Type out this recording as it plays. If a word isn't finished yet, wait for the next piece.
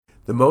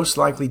The most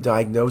likely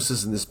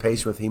diagnosis in this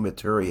patient with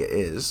hematuria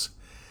is,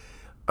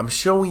 I'm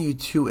showing you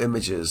two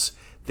images.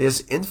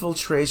 There's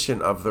infiltration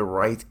of the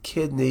right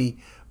kidney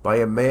by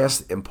a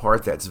mass in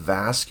part that's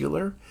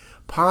vascular,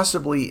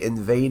 possibly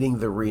invading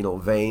the renal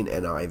vein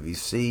and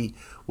IVC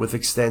with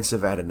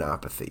extensive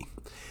adenopathy.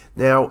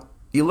 Now,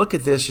 you look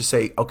at this, you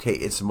say, okay,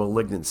 it's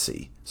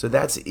malignancy. So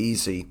that's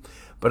easy,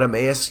 but I'm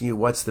asking you,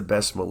 what's the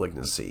best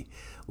malignancy?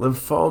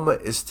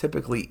 Lymphoma is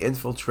typically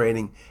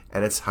infiltrating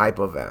and it's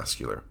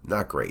hypovascular.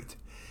 Not great.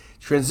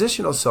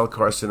 Transitional cell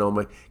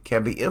carcinoma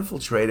can be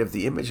infiltrative.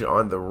 The image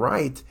on the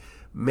right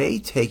may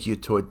take you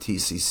toward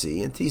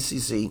TCC, and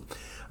TCC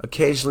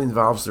occasionally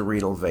involves the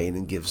renal vein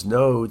and gives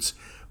nodes,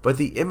 but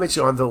the image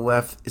on the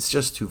left is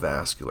just too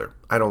vascular.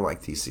 I don't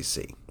like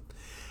TCC.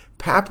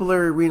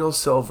 Papillary renal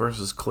cell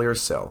versus clear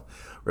cell.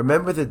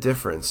 Remember the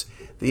difference.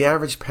 The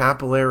average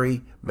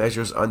papillary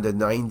measures under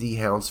 90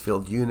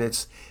 Hounsfield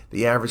units.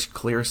 The average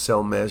clear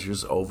cell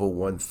measures over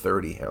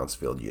 130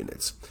 Hounsfield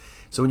units.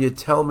 So when you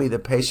tell me the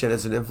patient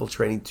has an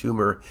infiltrating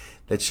tumor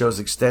that shows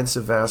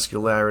extensive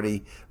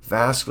vascularity,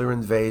 vascular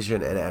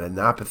invasion, and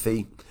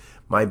adenopathy,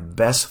 my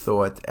best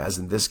thought, as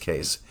in this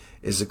case,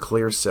 is a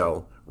clear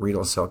cell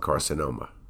renal cell carcinoma.